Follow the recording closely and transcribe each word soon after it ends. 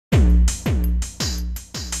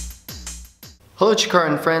Hello Chikara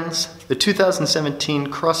and friends, the 2017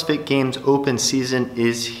 CrossFit Games Open season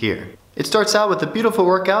is here. It starts out with a beautiful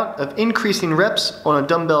workout of increasing reps on a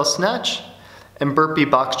dumbbell snatch and burpee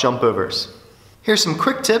box jump overs. Here's some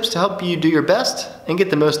quick tips to help you do your best and get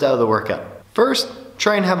the most out of the workout. First,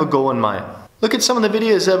 try and have a goal in mind. Look at some of the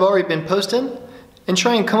videos that have already been posted and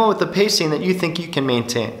try and come up with the pacing that you think you can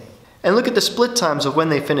maintain. And look at the split times of when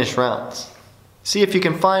they finish rounds. See if you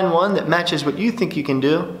can find one that matches what you think you can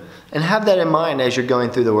do and have that in mind as you're going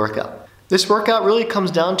through the workout. This workout really comes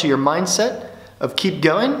down to your mindset of keep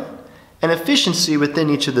going and efficiency within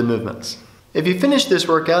each of the movements. If you finish this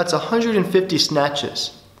workout, it's 150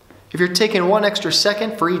 snatches. If you're taking 1 extra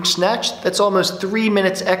second for each snatch, that's almost 3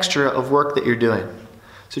 minutes extra of work that you're doing.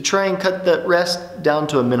 So try and cut that rest down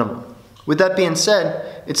to a minimum. With that being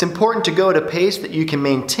said, it's important to go at a pace that you can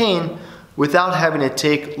maintain without having to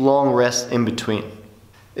take long rests in between.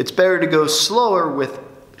 It's better to go slower with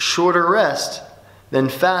shorter rest than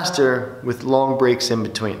faster with long breaks in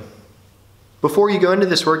between. Before you go into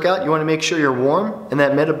this workout, you want to make sure you're warm and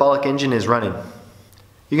that metabolic engine is running.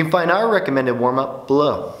 You can find our recommended warm-up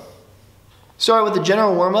below. Start with a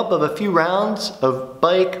general warm-up of a few rounds of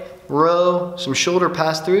bike, row, some shoulder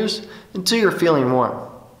pass-throughs until you're feeling warm.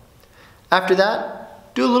 After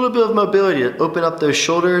that, do a little bit of mobility to open up those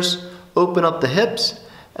shoulders, open up the hips,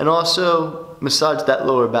 and also massage that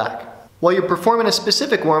lower back. While you're performing a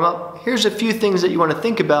specific warm-up, here's a few things that you want to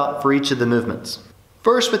think about for each of the movements.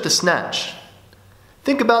 First, with the snatch.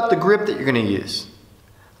 Think about the grip that you're going to use.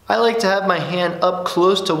 I like to have my hand up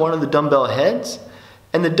close to one of the dumbbell heads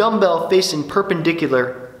and the dumbbell facing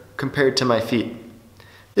perpendicular compared to my feet.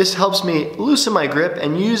 This helps me loosen my grip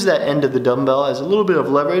and use that end of the dumbbell as a little bit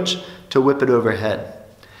of leverage to whip it overhead,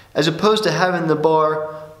 as opposed to having the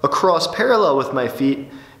bar across parallel with my feet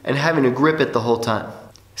and having to grip it the whole time.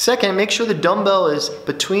 Second, make sure the dumbbell is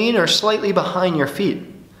between or slightly behind your feet.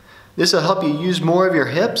 This will help you use more of your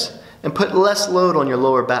hips and put less load on your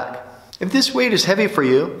lower back. If this weight is heavy for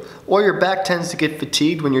you, or your back tends to get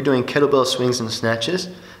fatigued when you're doing kettlebell swings and snatches,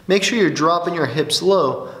 make sure you're dropping your hips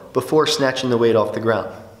low before snatching the weight off the ground.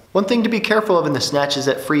 One thing to be careful of in the snatch is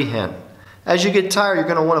that free hand. As you get tired, you're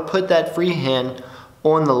going to want to put that free hand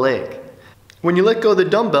on the leg. When you let go of the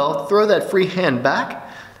dumbbell, throw that free hand back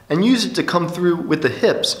and use it to come through with the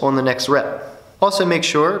hips on the next rep. Also make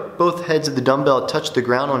sure both heads of the dumbbell touch the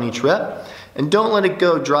ground on each rep and don't let it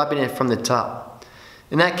go dropping it from the top.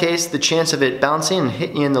 In that case, the chance of it bouncing and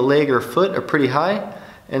hitting you in the leg or foot are pretty high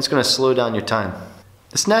and it's going to slow down your time.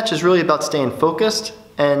 The snatch is really about staying focused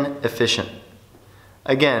and efficient.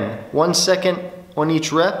 Again, 1 second on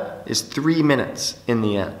each rep is 3 minutes in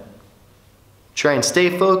the end. Try and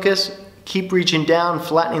stay focused, keep reaching down,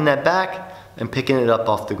 flattening that back, and picking it up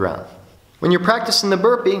off the ground. When you're practicing the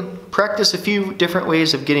burpee, practice a few different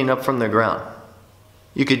ways of getting up from the ground.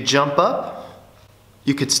 You could jump up,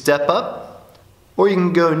 you could step up, or you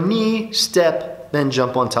can go knee, step, then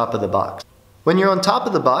jump on top of the box. When you're on top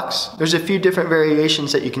of the box, there's a few different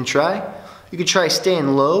variations that you can try. You could try staying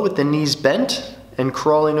low with the knees bent and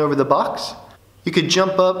crawling over the box. You could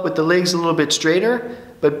jump up with the legs a little bit straighter,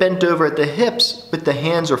 but bent over at the hips with the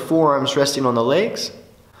hands or forearms resting on the legs.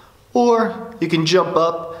 Or you can jump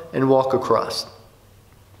up and walk across.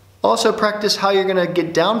 Also practice how you're going to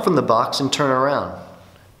get down from the box and turn around.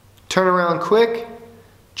 Turn around quick,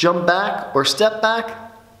 jump back or step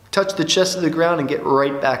back, touch the chest of the ground and get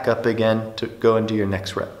right back up again to go into your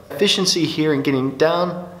next rep. Efficiency here in getting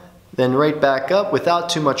down, then right back up without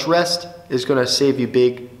too much rest is going to save you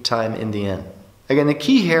big time in the end. Again, the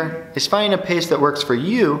key here is finding a pace that works for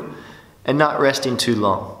you and not resting too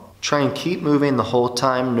long. Try and keep moving the whole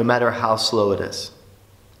time, no matter how slow it is.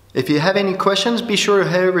 If you have any questions, be sure to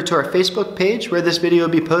head over to our Facebook page where this video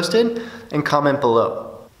will be posted and comment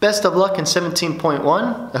below. Best of luck in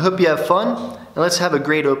 17.1. I hope you have fun, and let's have a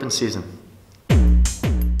great open season.